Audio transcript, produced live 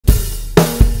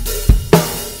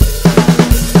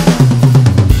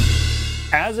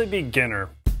as a beginner,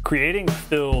 creating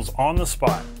fills on the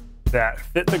spot that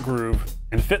fit the groove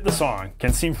and fit the song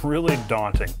can seem really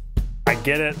daunting. I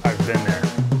get it, I've been there.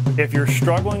 If you're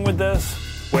struggling with this,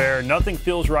 where nothing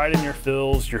feels right in your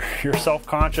fills, you're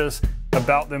self-conscious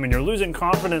about them, and you're losing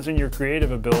confidence in your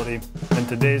creative ability, then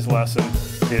today's lesson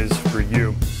is for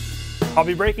you. I'll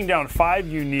be breaking down 5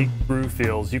 unique groove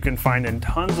fills you can find in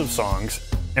tons of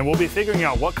songs, and we'll be figuring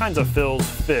out what kinds of fills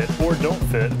fit or don't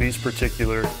fit these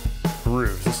particular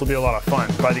grooves. This will be a lot of fun.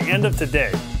 By the end of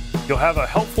today, you'll have a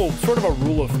helpful sort of a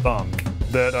rule of thumb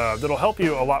that'll help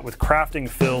you a lot with crafting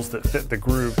fills that fit the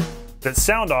groove, that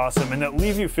sound awesome, and that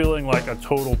leave you feeling like a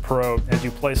total pro as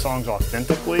you play songs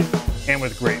authentically and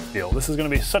with great feel. This is going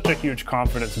to be such a huge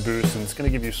confidence boost, and it's going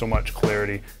to give you so much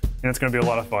clarity, and it's going to be a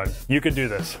lot of fun. You can do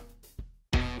this.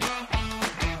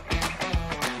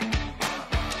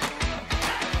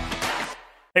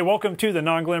 Hey, welcome to the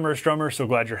Non-Glamorous Drummer. So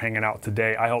glad you're hanging out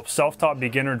today. I help self-taught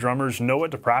beginner drummers know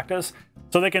what to practice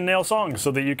so they can nail songs,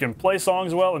 so that you can play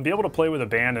songs well and be able to play with a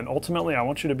band. And ultimately, I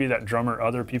want you to be that drummer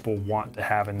other people want to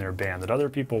have in their band, that other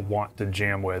people want to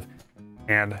jam with.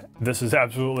 And this is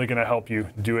absolutely going to help you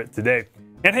do it today.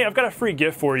 And hey, I've got a free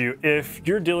gift for you. If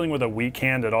you're dealing with a weak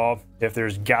hand at all, if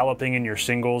there's galloping in your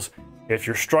singles, if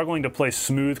you're struggling to play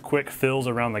smooth, quick fills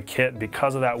around the kit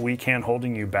because of that weak hand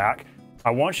holding you back, I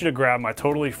want you to grab my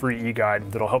totally free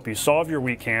e-guide that'll help you solve your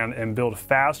weak hand and build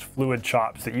fast, fluid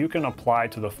chops that you can apply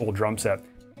to the full drum set.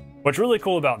 What's really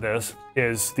cool about this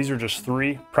is these are just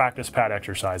 3 practice pad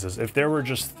exercises. If there were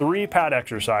just 3 pad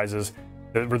exercises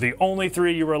that were the only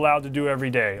 3 you were allowed to do every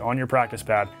day on your practice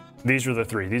pad, these are the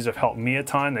 3. These have helped me a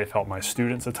ton. They've helped my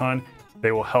students a ton.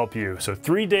 They will help you. So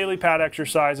 3 daily pad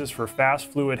exercises for fast,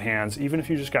 fluid hands, even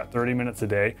if you just got 30 minutes a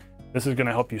day. This is going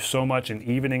to help you so much in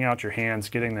evening out your hands,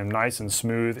 getting them nice and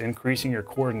smooth, increasing your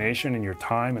coordination and your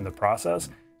time in the process.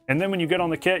 And then when you get on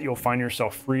the kit, you'll find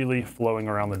yourself freely flowing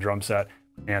around the drum set,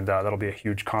 and that'll be a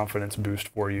huge confidence boost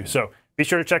for you. So be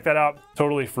sure to check that out.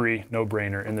 Totally free, no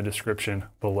brainer, in the description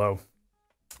below.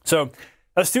 So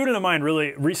a student of mine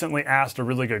really recently asked a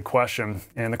really good question,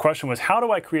 and the question was, how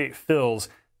do I create fills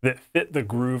that fit the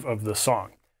groove of the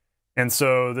song? And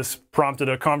so this prompted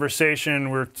a conversation.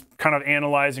 We're kind of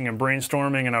analyzing and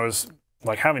brainstorming, and I was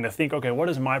like having to think, okay, what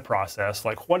is my process?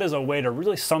 Like, what is a way to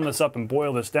really sum this up and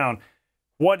boil this down?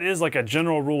 What is like a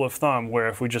general rule of thumb where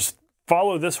if we just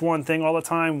follow this one thing all the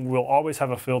time, we'll always have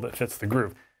a fill that fits the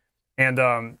groove?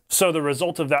 And so the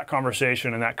result of that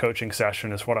conversation and that coaching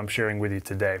session is what I'm sharing with you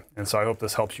today. And so I hope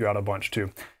this helps you out a bunch too.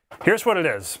 Here's what it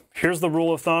is. Here's the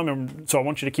rule of thumb, and so I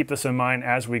want you to keep this in mind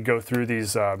as we go through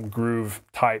these groove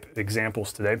type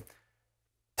examples today.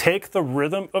 Take the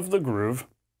rhythm of the groove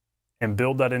and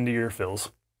build that into your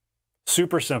fills.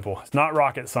 Super simple. It's not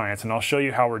rocket science, and I'll show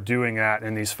you how we're doing that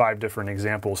in these 5 different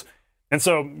examples. And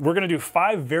so we're going to do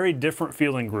 5 very different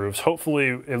feeling grooves.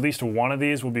 Hopefully at least one of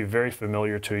these will be very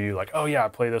familiar to you, like, oh yeah, I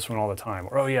play this one all the time,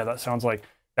 or oh yeah, that sounds like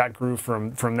that groove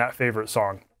from that favorite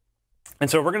song. And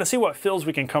so we're going to see what fills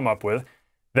we can come up with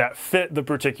that fit the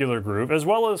particular groove, as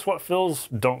well as what fills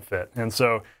don't fit. And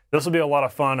so this will be a lot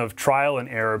of fun of trial and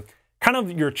error. Kind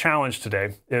of your challenge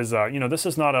today is, this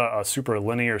is not a super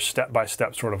linear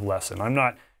step-by-step sort of lesson. I'm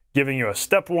not giving you a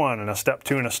step 1 and a step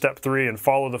 2 and a step 3 and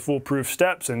follow the foolproof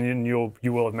steps and then you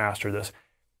will have mastered this.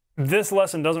 This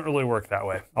lesson doesn't really work that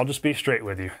way. I'll just be straight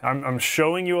with you. I'm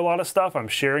showing you a lot of stuff. I'm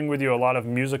sharing with you a lot of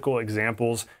musical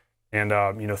examples and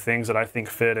things that I think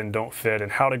fit and don't fit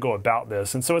and how to go about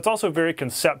this. And so it's also very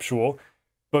conceptual,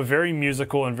 but very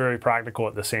musical and very practical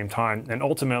at the same time. And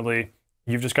ultimately,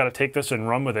 you've just got to take this and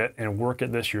run with it and work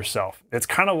at this yourself. It's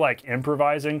kind of like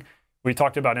improvising. We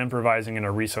talked about improvising in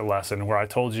a recent lesson where I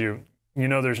told you,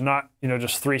 there's not,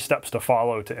 just 3 steps to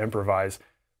follow to improvise.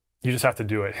 You just have to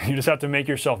do it. You just have to make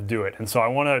yourself do it. And so I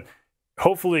want to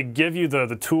hopefully give you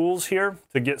the tools here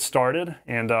to get started.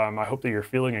 And I hope that you're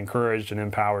feeling encouraged and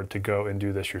empowered to go and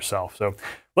do this yourself. So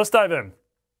let's dive in.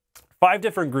 5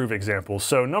 different groove examples.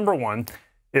 So number 1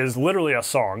 is literally a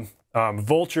song,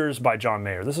 Vultures by John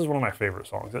Mayer. This is one of my favorite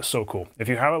songs. It's so cool. If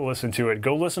you haven't listened to it,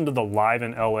 go listen to the Live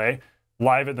in LA,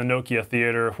 live at the Nokia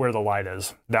Theater, Where the Light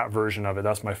Is. That version of it,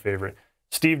 that's my favorite.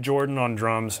 Steve Jordan on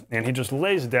drums, and he just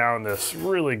lays down this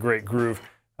really great groove.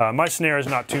 My snare is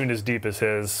not tuned as deep as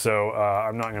his, so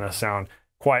I'm not going to sound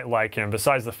quite like him,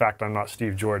 besides the fact I'm not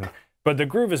Steve Jordan. But the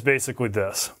groove is basically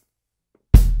this.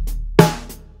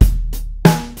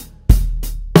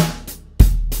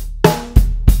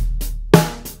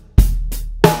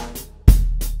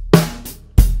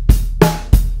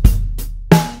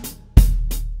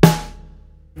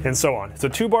 And so on. It's a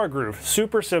 2-bar groove,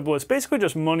 super simple. It's basically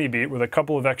just money beat with a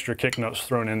couple of extra kick notes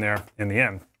thrown in there in the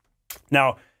end.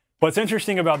 Now, What's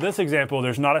interesting about this example,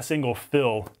 there's not a single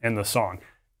fill in the song.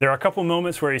 There are a couple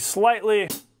moments where he slightly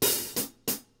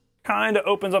kind of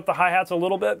opens up the hi-hats a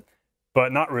little bit,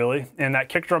 but not really. And that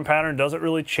kick drum pattern doesn't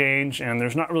really change, and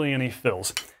there's not really any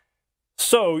fills.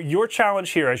 So your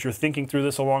challenge here, as you're thinking through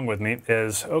this along with me,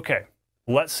 is, okay,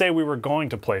 let's say we were going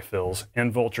to play fills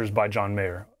in Vultures by John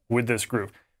Mayer with this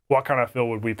groove. What kind of fill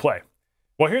would we play?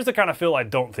 Well, here's the kind of fill I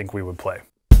don't think we would play.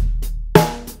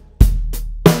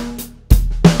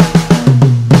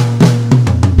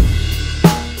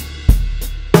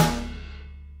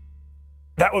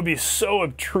 That would be so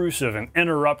obtrusive and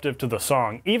interruptive to the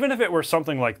song, even if it were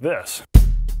something like this.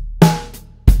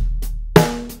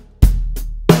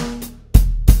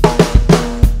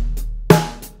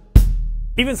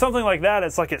 Even something like that,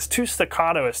 it's like it's too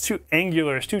staccato, it's too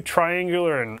angular, it's too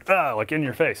triangular, and like in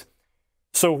your face.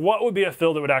 So what would be a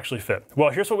fill that would actually fit?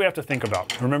 Well, here's what we have to think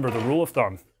about. Remember the rule of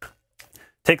thumb.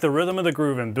 Take the rhythm of the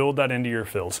groove and build that into your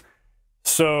fills.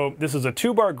 So this is a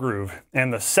 2-bar groove,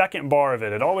 and the second bar of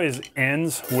it, it always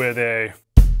ends with a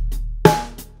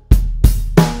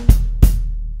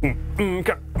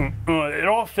it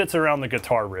all fits around the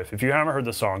guitar riff. If you haven't heard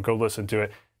the song, go listen to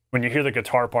it. When you hear the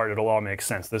guitar part, it'll all make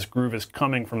sense. This groove is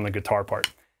coming from the guitar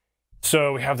part.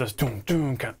 So we have this doom,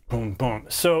 doom, boom, boom.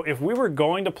 So if we were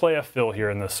going to play a fill here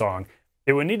in this song,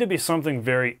 it would need to be something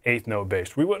very 8th note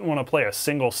based. We wouldn't want to play a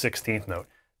single 16th note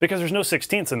because there's no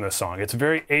 16ths in this song. It's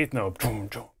very 8th note. Doom,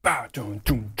 doom, ba, doom,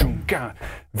 doom, doom, ga.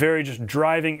 Very just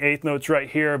driving 8th notes right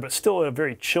here, but still a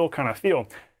very chill kind of feel.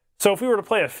 So if we were to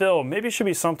play a fill, maybe it should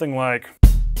be something like,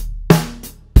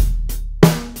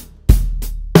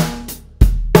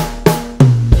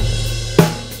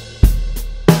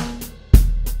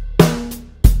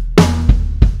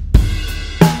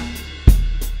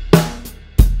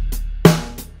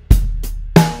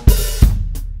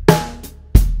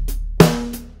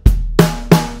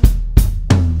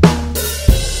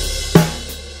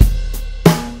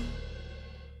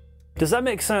 does that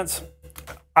make sense?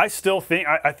 I still think,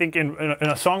 I think in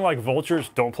a song like Vultures,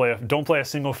 don't play a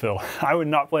single fill. I would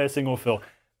not play a single fill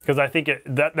because I think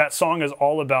that song is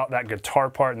all about that guitar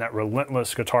part and that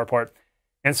relentless guitar part.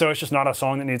 And so it's just not a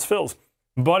song that needs fills.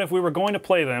 But if we were going to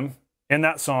play them in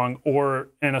that song or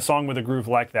in a song with a groove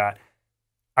like that,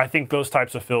 I think those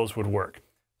types of fills would work.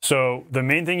 So the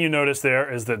main thing you notice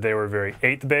there is that they were very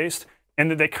 8th based and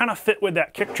that they kind of fit with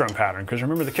that kick drum pattern. Because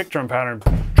remember the kick drum pattern,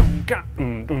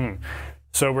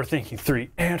 so we're thinking 3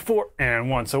 and 4 and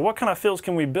 1. So what kind of fills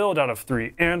can we build out of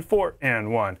 3 and 4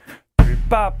 and 1? 3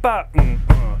 ba ba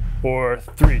or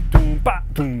 3 doom ba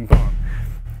doom bum.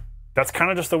 That's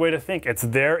kind of just the way to think. It's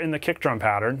there in the kick drum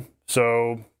pattern.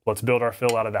 So let's build our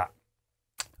fill out of that.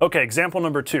 Okay, example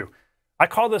number 2. I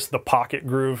call this the pocket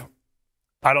groove.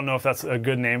 I don't know if that's a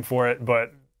good name for it,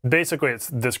 but basically it's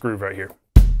this groove right here.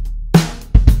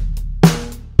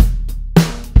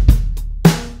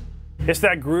 It's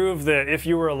that groove that if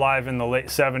you were alive in the late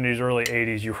 70s, early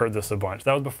 80s, you heard this a bunch.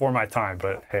 That was before my time,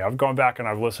 but hey, I've gone back and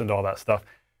I've listened to all that stuff.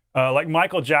 Like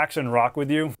Michael Jackson, Rock With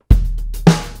You.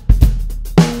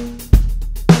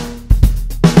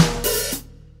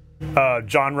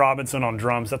 John Robinson on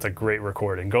drums, that's a great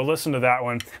recording. Go listen to that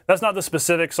one. That's not the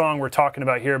specific song we're talking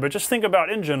about here, but just think about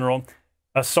in general,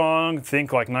 a song,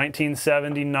 think like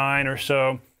 1979 or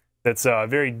so. That's a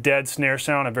very dead snare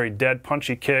sound, a very dead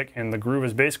punchy kick, and the groove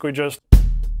is basically just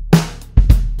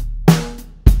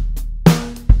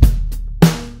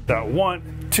that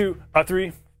 1, 2,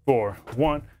 3, 4,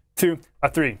 1, 2,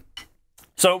 3.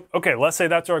 So, okay, let's say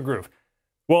that's our groove.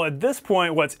 Well, at this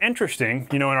point, what's interesting,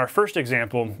 you know, in our first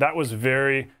example, that was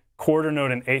very quarter note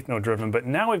and 8th note driven, but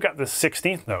now we've got this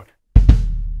 16th note,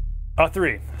 a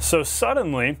 3. So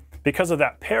suddenly, because of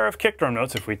that pair of kick drum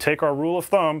notes, if we take our rule of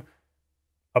thumb,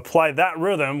 apply that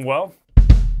rhythm, well,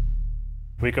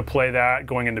 we could play that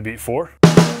going into beat 4.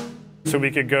 So we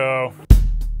could go,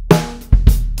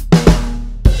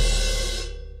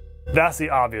 that's the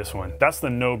obvious one. That's the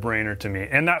no-brainer to me.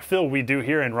 And that fill we do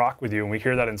here in Rock With You, and we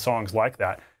hear that in songs like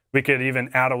that. We could even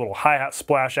add a little hi-hat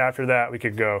splash after that. We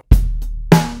could go,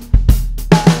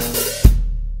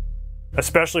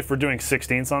 especially for doing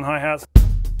 16ths on hi-hats.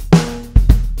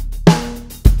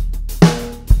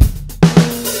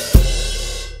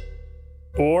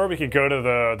 Or we could go to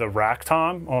the rack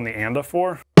tom on the and a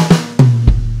 4,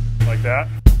 like that.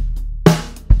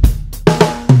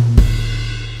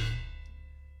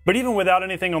 But even without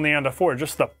anything on the and a 4,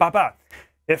 just the ba-ba,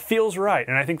 it feels right.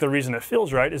 And I think the reason it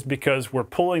feels right is because we're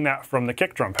pulling that from the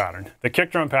kick drum pattern. The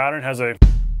kick drum pattern has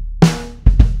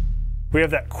we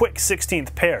have that quick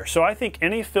 16th pair. So I think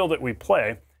any fill that we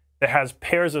play that has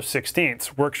pairs of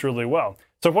 16ths works really well.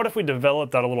 So what if we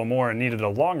developed that a little more and needed a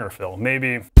longer fill?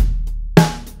 Maybe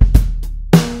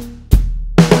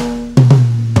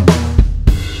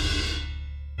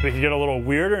We could get a little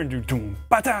weirder and do doom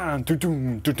ba dum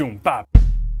doom doom ba.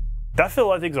 That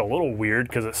fill I think is a little weird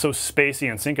because it's so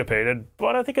spacey and syncopated,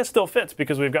 but I think it still fits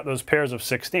because we've got those pairs of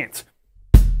 16ths.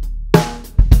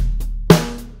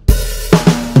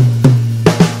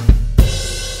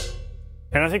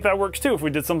 And I think that works too if we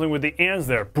did something with the ands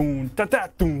there. Boom, da da,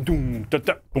 doom, doom, da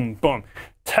da, boom, boom.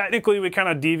 Technically, we kind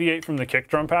of deviate from the kick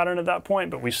drum pattern at that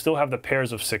point, but we still have the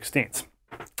pairs of 16ths.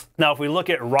 Now, if we look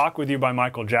at Rock With You by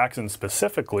Michael Jackson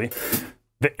specifically,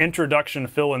 the introduction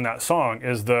fill in that song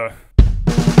is the...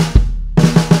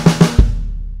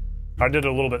 I did it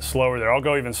a little bit slower there. I'll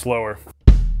go even slower.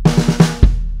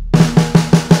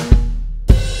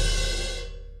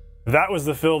 That was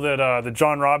the fill that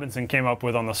John Robinson came up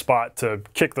with on the spot to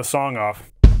kick the song off.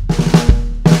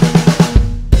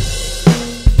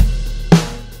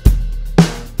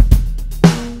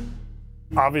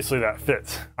 Obviously that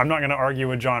fits. I'm not going to argue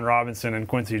with John Robinson and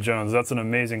Quincy Jones. That's an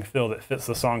amazing fill that fits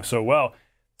the song so well.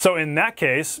 So in that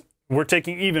case, we're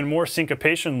taking even more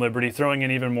syncopation liberty, throwing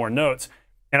in even more notes.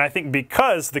 And I think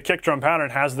because the kick drum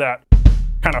pattern has that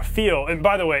kind of feel, and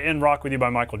by the way, in Rock With You by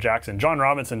Michael Jackson, John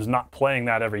Robinson is not playing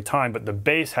that every time, but the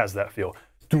bass has that feel.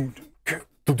 So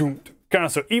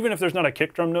even if there's not a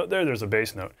kick drum note there, there's a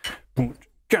bass note.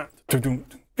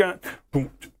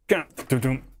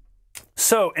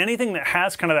 So anything that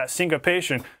has kind of that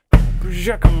syncopation,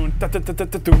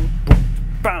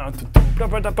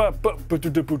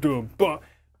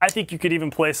 I think you could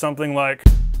even play something like...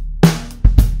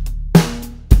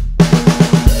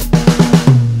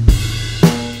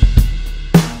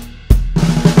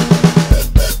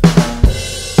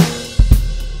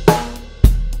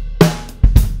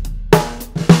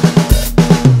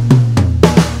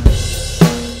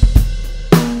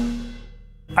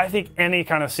 I think any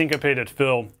kind of syncopated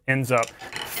fill ends up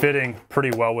fitting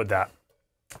pretty well with that.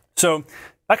 So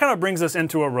that kind of brings us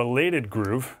into a related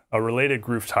groove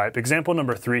type. Example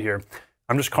number 3 here.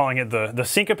 I'm just calling it the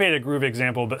syncopated groove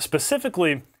example, but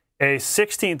specifically a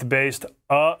 16th based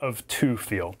of 2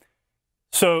 feel.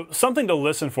 So something to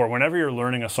listen for whenever you're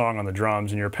learning a song on the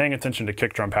drums and you're paying attention to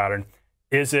kick drum pattern,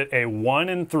 is it a 1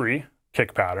 and 3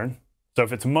 kick pattern? So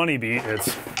if it's money beat,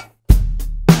 it's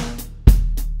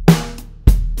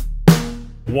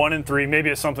 1 and 3, maybe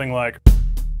it's something like,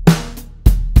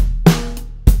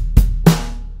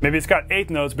 maybe it's got 8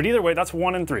 notes, but either way, that's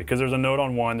 1 and 3, because there's a note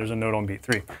on 1, there's a note on beat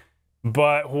 3.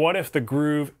 But what if the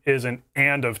groove is an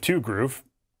and of 2 groove?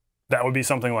 That would be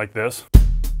something like this.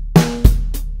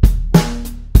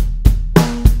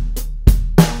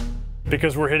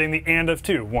 Because we're hitting the and of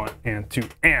 2, 1 and 2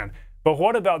 and. But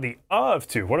what about the of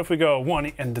 2? What if we go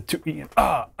 1 and the 2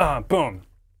 and boom.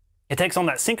 It takes on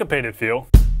that syncopated feel.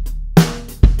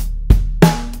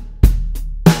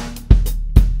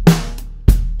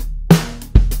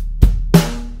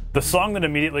 The song that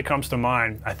immediately comes to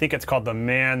mind, I think it's called The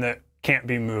Man That Can't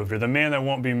Be Moved, or The Man That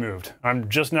Won't Be Moved. I'm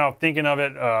just now thinking of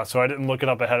it, so I didn't look it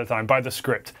up ahead of time, by The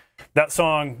Script. That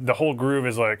song, the whole groove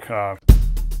is like... So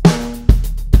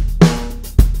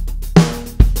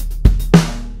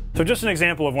just an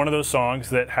example of one of those songs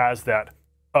that has that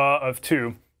of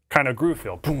 2 kind of groove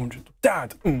feel.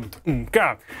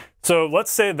 So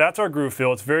let's say that's our groove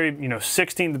feel. It's very,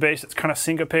 16th bass, it's kind of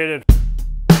syncopated.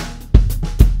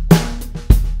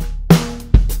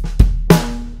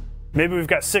 Maybe we've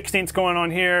got 16ths going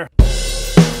on here.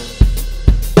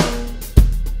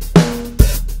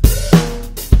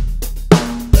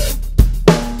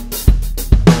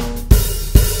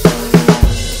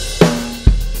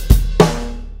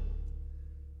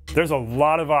 There's a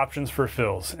lot of options for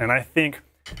fills, and I think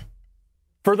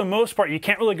for the most part, you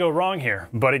can't really go wrong here.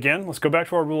 But again, let's go back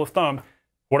to our rule of thumb.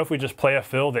 What if we just play a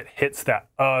fill that hits that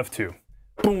of 2?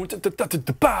 Boom,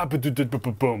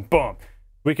 boom, boom.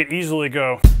 We could easily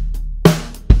go...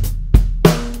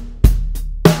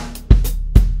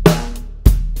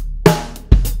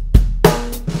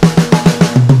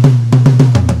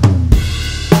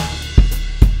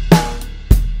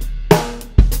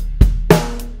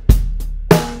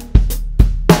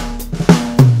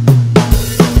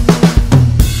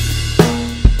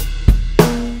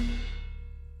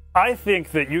 I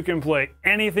think that you can play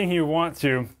anything you want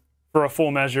to for a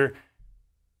full measure,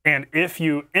 and if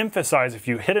you emphasize, if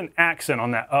you hit an accent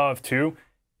on that of 2,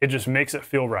 it just makes it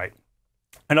feel right.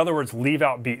 In other words, leave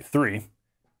out beat 3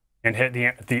 and hit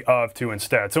the of 2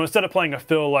 instead. So instead of playing a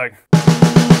fill like,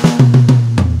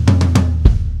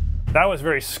 that was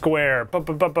very square, 3,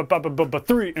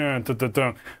 well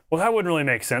that wouldn't really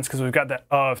make sense because we've got that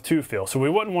of 2 feel. So we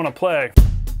wouldn't want to play.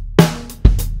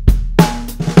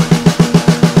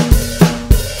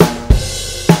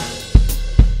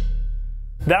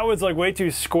 That was like way too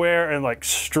square and like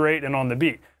straight and on the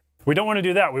beat. We don't want to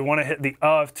do that. We want to hit the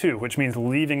of 2, which means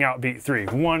leaving out beat 3.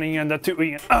 1 and a 2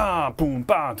 and boom,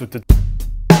 ba, do, do.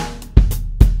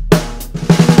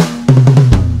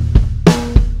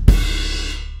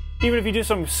 Even if you do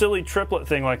some silly triplet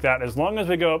thing like that, as long as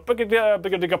we go,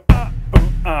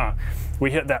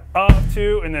 we hit that of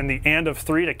 2 and then the and of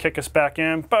 3 to kick us back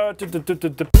in.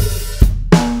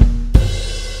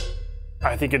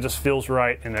 I think it just feels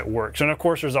right and it works. And of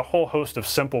course, there's a whole host of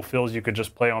simple fills you could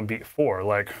just play on beat 4,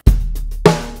 like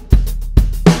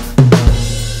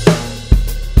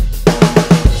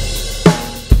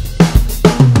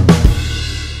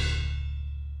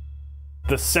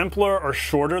the simpler or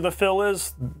shorter the fill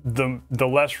is, the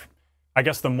less, I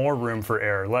guess, the more room for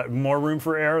error. More room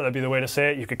for error, that'd be the way to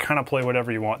say it. You could kind of play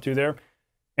whatever you want to there,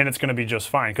 and it's going to be just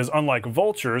fine. Because unlike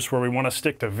vultures, where we want to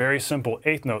stick to very simple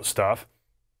 8th note stuff,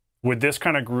 with this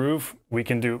kind of groove, we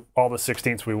can do all the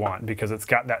 16ths we want because it's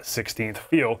got that 16th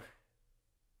feel.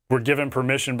 We're given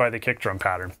permission by the kick drum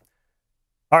pattern.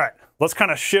 All right, let's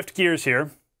kind of shift gears here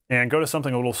and go to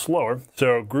something a little slower.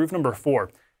 So groove number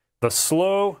 4. The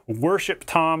slow worship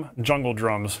tom jungle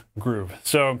drums groove.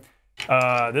 So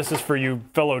this is for you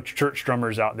fellow church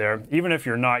drummers out there. Even if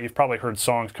you're not, you've probably heard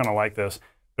songs kind of like this.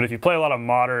 But if you play a lot of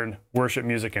modern worship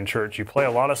music in church, you play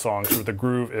a lot of songs where the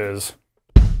groove is.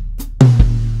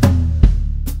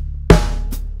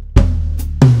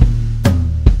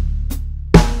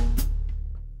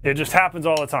 It just happens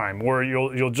all the time where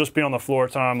you'll just be on the floor,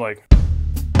 Tom, like.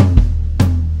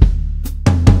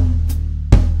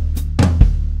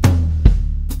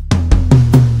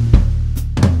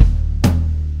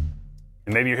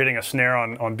 Maybe you're hitting a snare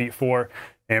on beat 4,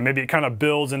 and maybe it kind of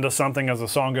builds into something as the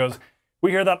song goes. We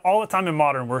hear that all the time in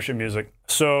modern worship music.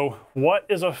 So what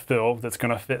is a fill that's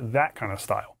going to fit that kind of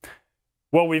style?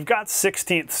 Well, we've got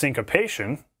 16th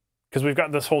syncopation, because we've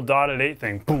got this whole dotted 8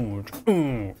 thing. Boom,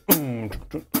 boom, boom,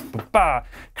 ba,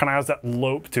 kind of has that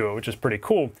lope to it, which is pretty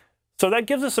cool. So that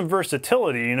gives us some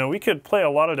versatility. You know, we could play a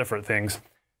lot of different things.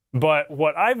 But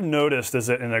what I've noticed is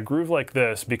that in a groove like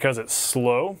this, because it's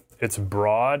slow, it's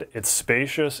broad, it's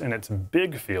spacious, and it's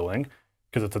big feeling,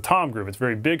 because it's a tom groove, it's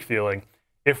very big feeling.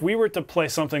 If we were to play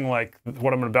something like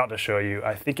what I'm about to show you,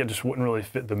 I think it just wouldn't really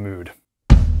fit the mood.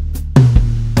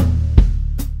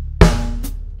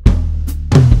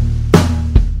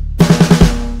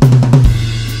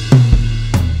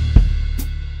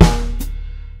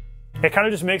 It kind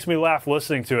of just makes me laugh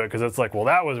listening to it because it's like, well,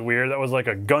 that was weird. That was like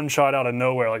a gunshot out of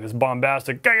nowhere, like this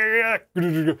bombastic.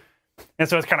 And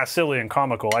so it's kind of silly and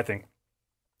comical, I think,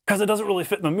 because it doesn't really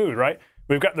fit in the mood, right?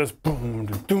 We've got this boom,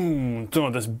 doom,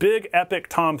 doom, this big epic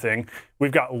tom thing.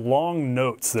 We've got long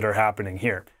notes that are happening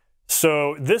here.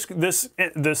 So this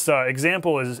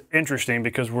example is interesting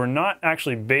because we're not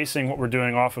actually basing what we're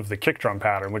doing off of the kick drum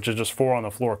pattern, which is just 4 on the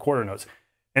floor quarter notes.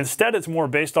 Instead, it's more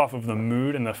based off of the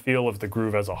mood and the feel of the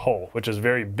groove as a whole, which is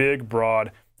very big,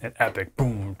 broad, and epic.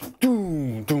 Boom,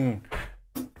 doom, doom,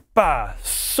 ba.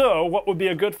 So what would be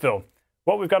a good fill?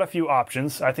 Well, we've got a few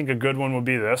options. I think a good one would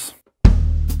be this.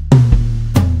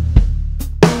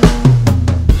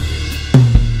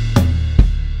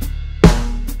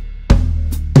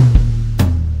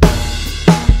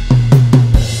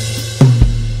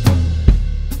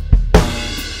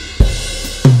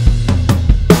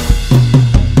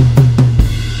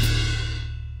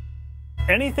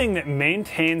 Anything that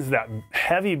maintains that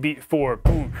heavy beat 4,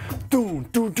 boom, doom,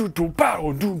 doom, doom, doom, ba,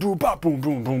 doom, doom, ba, boom,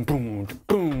 boom, boom, boom,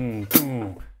 boom,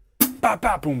 boom, ba,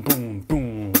 ba, boom, boom,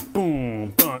 boom,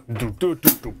 boom, doom, doom,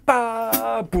 doom,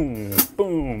 ba, boom,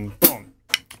 boom, boom.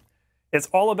 It's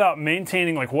all about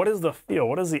maintaining, like, what is the feel?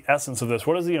 What is the essence of this?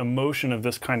 What is the emotion of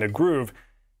this kind of groove?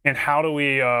 And how do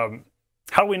we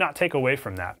not take away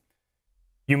from that?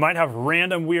 You might have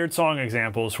random weird song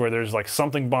examples where there's like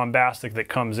something bombastic that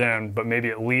comes in, but maybe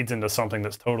it leads into something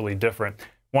that's totally different.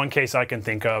 One case I can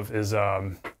think of is,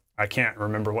 I can't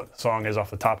remember what the song is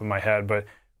off the top of my head, but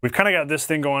we've kind of got this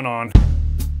thing going on.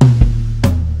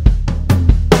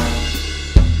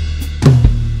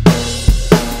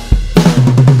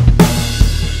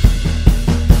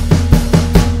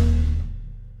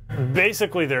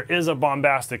 Basically, there is a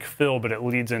bombastic fill, but it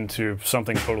leads into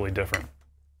something totally different.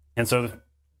 And so,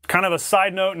 kind of a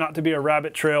side note, not to be a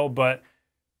rabbit trail, but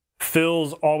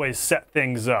fills always set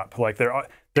things up. Like they're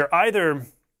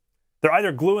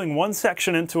either gluing one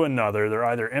section into another, they're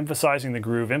either emphasizing the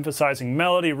groove, emphasizing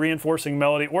melody, reinforcing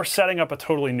melody, or setting up a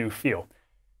totally new feel.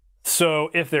 So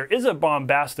if there is a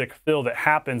bombastic fill that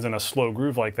happens in a slow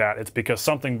groove like that, it's because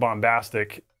something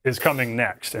bombastic is coming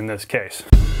next in this case.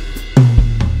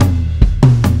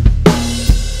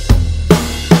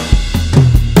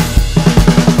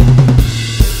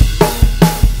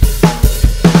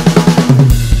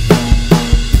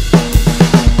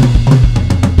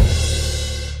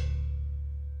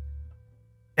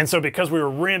 And so because we were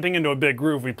ramping into a big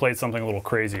groove, we played something a little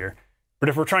crazier. But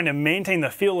if we're trying to maintain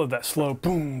the feel of that slow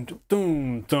boom,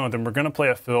 boom, boom, then we're gonna play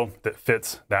a fill that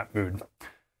fits that mood.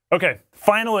 Okay,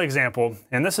 final example,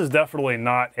 and this is definitely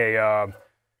not a,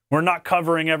 we're not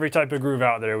covering every type of groove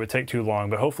out there. It would take too long,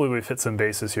 but hopefully we've hit some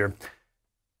bases here.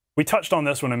 We touched on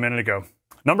this one a minute ago.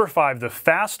 Number 5, the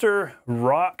faster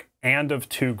rock and of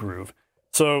 2 groove.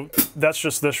 So that's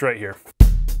just this right here.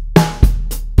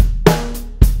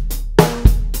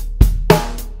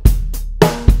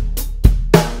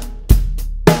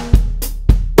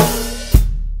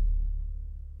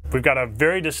 We've got a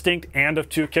very distinct and of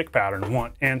 2 kick pattern.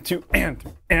 1 and 2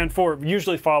 and 4,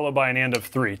 usually followed by an and of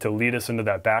 3 to lead us into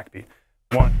that backbeat.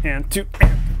 1 and 2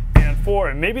 and 4,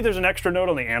 and maybe there's an extra note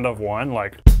on the and of 1,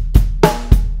 like.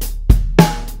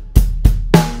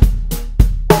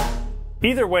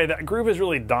 Either way, that groove is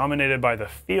really dominated by the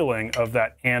feeling of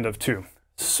that and of 2.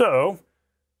 So,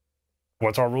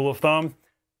 what's our rule of thumb?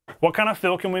 What kind of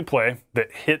fill can we play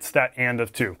that hits that and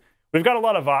of 2? We've got a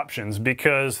lot of options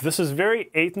because this is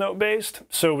very 8th note based,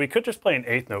 so we could just play an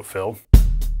 8th note fill.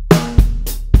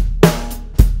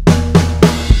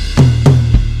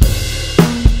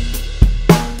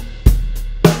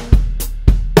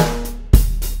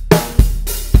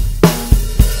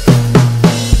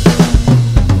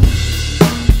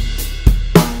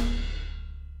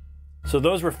 So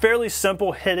those were fairly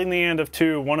simple, hitting the and of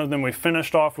 2. One of them we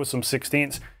finished off with some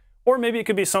 16ths, or maybe it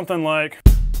could be something like.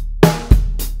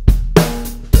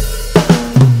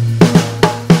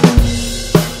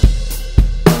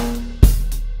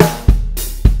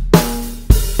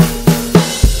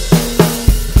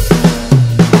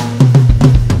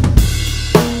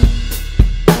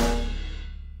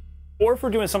 Or if we're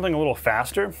doing something a little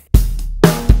faster.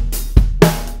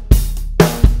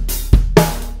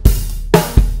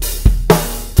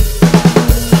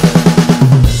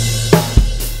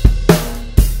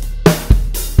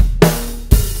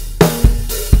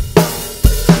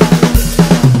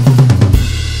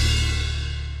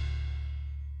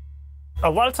 A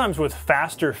lot of times with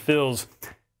faster fills,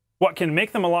 what can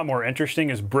make them a lot more interesting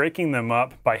is breaking them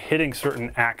up by hitting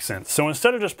certain accents. So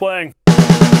instead of just playing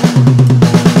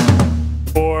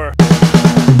or,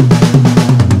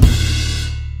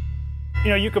 you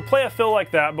know, you could play a fill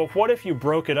like that, but what if you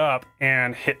broke it up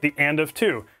and hit the and of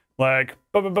 2? Like,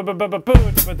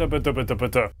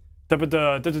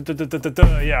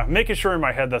 yeah, making sure in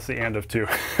my head that's the and of 2.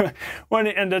 When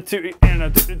the end of 2,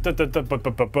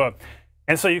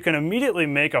 and so you can immediately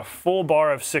make a full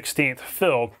bar of 16th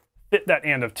fill fit that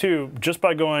and of 2 just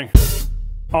by going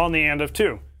on the and of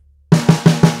 2.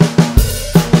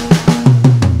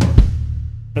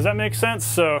 Does that make sense?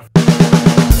 So,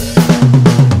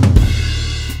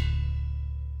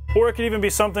 or it could even be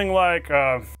something like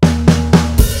a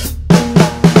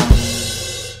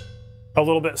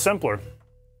little bit simpler.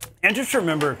 And just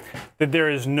remember that there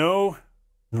is no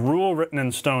rule written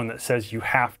in stone that says you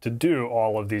have to do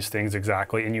all of these things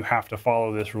exactly and you have to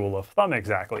follow this rule of thumb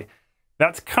exactly.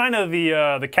 That's kind of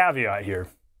the caveat here.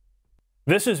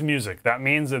 This is music. That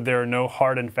means that there are no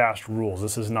hard and fast rules.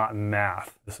 This is not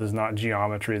math. This is not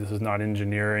geometry. This is not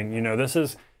engineering. You know, this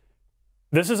is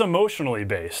emotionally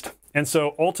based. And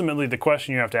so ultimately the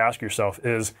question you have to ask yourself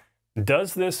is,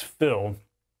 does this fill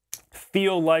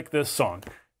feel like this song?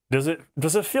 Does it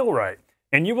feel right?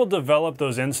 And you will develop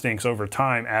those instincts over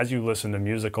time as you listen to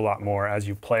music a lot more, as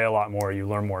you play a lot more, you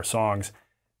learn more songs.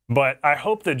 But I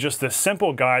hope that just this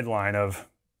simple guideline of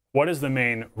what is the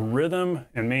main rhythm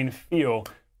and main feel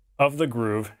of the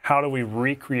groove, how do we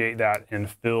recreate that in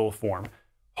fill form?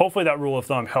 Hopefully that rule of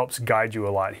thumb helps guide you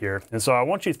a lot here. And so I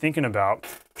want you thinking about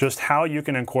just how you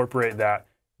can incorporate that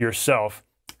yourself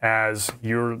as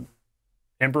you're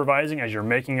improvising, as you're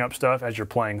making up stuff, as you're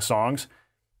playing songs.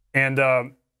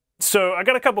 And so I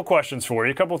got a couple questions for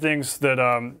you, a couple things that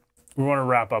we want to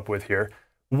wrap up with here.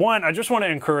 One, I just want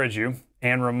to encourage you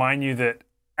and remind you that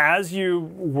as you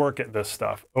work at this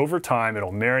stuff, over time,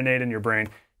 it'll marinate in your brain.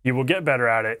 You will get better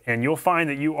at it, and you'll find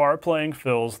that you are playing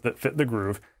fills that fit the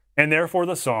groove, and therefore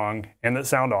the song, and that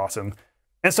sound awesome.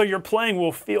 And so your playing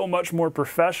will feel much more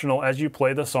professional as you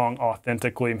play the song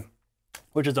authentically,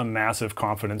 which is a massive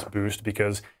confidence boost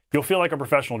because you'll feel like a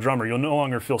professional drummer. You'll no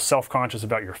longer feel self-conscious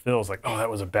about your fills, like, oh, that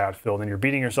was a bad fill. Then you're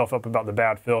beating yourself up about the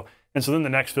bad fill. And so then the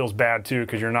next fill's bad too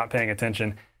because you're not paying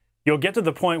attention. You'll get to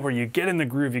the point where you get in the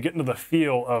groove, you get into the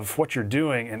feel of what you're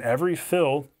doing, and every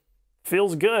fill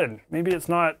feels good. Maybe it's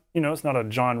not, you know, it's not a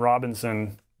John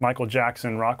Robinson, Michael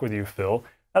Jackson rock with you fill.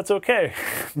 That's okay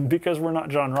because we're not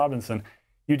John Robinson.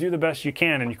 You do the best you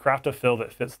can and you craft a fill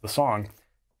that fits the song.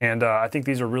 And I think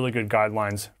these are really good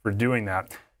guidelines for doing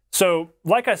that. So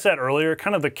like I said earlier,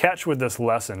 kind of the catch with this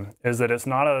lesson is that it's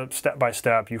not a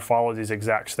step-by-step, you follow these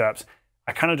exact steps.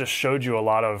 I kind of just showed you a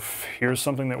lot of here's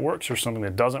something that works or something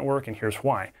that doesn't work and here's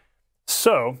why.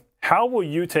 So how will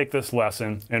you take this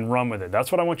lesson and run with it?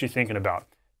 That's what I want you thinking about.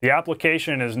 The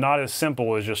application is not as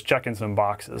simple as just checking some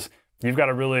boxes. You've got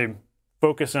to really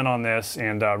focus in on this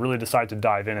and really decide to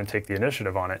dive in and take the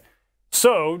initiative on it.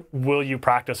 So will you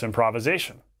practice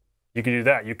improvisation? You could do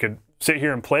that. You could sit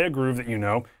here and play a groove that you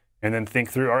know and then think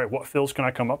through, all right, what fills can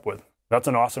I come up with? That's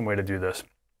an awesome way to do this.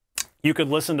 You could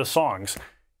listen to songs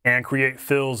and create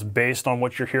fills based on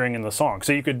what you're hearing in the song.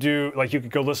 So you could do, like, you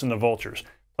could go listen to Vultures.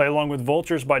 Play along with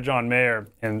Vultures by John Mayer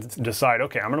and decide,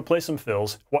 okay, I'm going to play some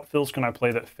fills. What fills can I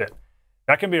play that fit?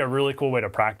 That can be a really cool way to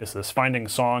practice this, finding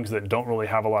songs that don't really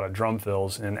have a lot of drum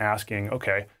fills and asking,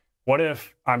 okay, what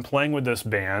if I'm playing with this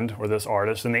band or this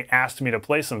artist and they asked me to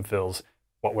play some fills?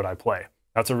 What would I play?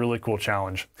 That's a really cool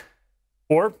challenge.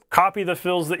 Or copy the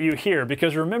fills that you hear,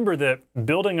 because remember that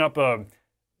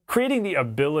creating the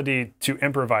ability to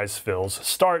improvise fills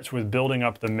starts with building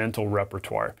up the mental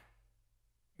repertoire.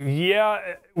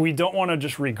 Yeah, we don't want to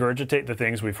just regurgitate the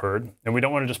things we've heard, and we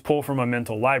don't want to just pull from a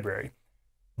mental library.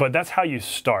 But that's how you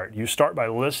start. You start by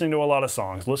listening to a lot of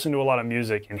songs, listening to a lot of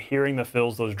music, and hearing the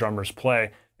fills those drummers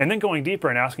play, and then going deeper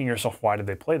and asking yourself, why did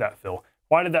they play that fill?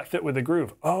 Why did that fit with the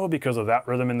groove? Oh, because of that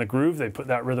rhythm in the groove. They put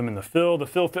that rhythm in the fill. The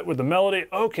fill fit with the melody.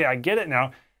 Okay, I get it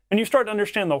now. And you start to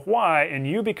understand the why, and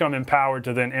you become empowered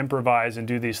to then improvise and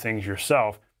do these things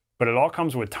yourself. But it all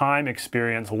comes with time,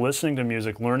 experience, listening to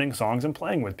music, learning songs, and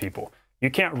playing with people.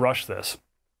 You can't rush this.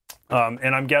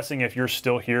 And I'm guessing if you're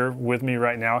still here with me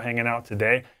right now, hanging out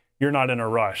today, you're not in a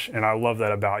rush. And I love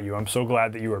that about you. I'm so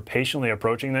glad that you are patiently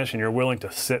approaching this and you're willing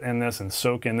to sit in this and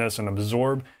soak in this and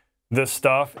absorb this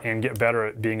stuff and get better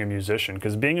at being a musician,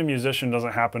 because being a musician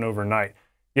doesn't happen overnight.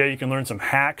 Yeah, you can learn some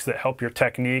hacks that help your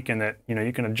technique and that, you know,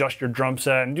 you can adjust your drum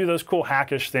set and do those cool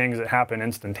hackish things that happen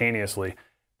instantaneously.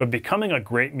 But becoming a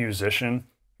great musician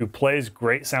who plays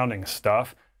great sounding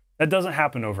stuff, that doesn't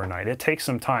happen overnight. It takes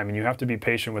some time and you have to be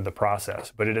patient with the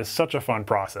process, but it is such a fun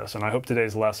process. And I hope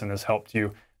today's lesson has helped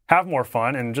you have more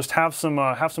fun and just have some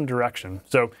direction.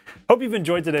 So hope you've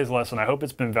enjoyed today's lesson. I hope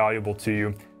it's been valuable to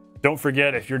you. Don't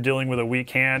forget, if you're dealing with a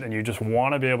weak hand and you just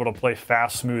want to be able to play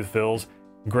fast, smooth fills,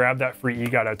 grab that free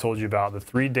e-guide I told you about, the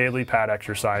 3 daily pad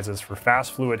exercises for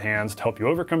fast, fluid hands to help you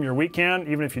overcome your weak hand,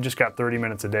 even if you just got 30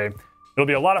 minutes a day. It'll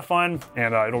be a lot of fun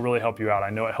and it'll really help you out. I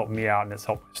know it helped me out and it's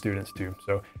helped my students too.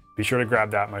 So be sure to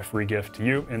grab that, my free gift to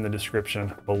you, in the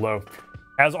description below.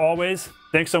 As always,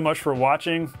 thanks so much for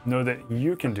watching. Know that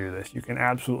you can do this. You can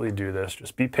absolutely do this.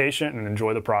 Just be patient and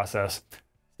enjoy the process.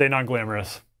 Stay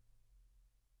non-glamorous.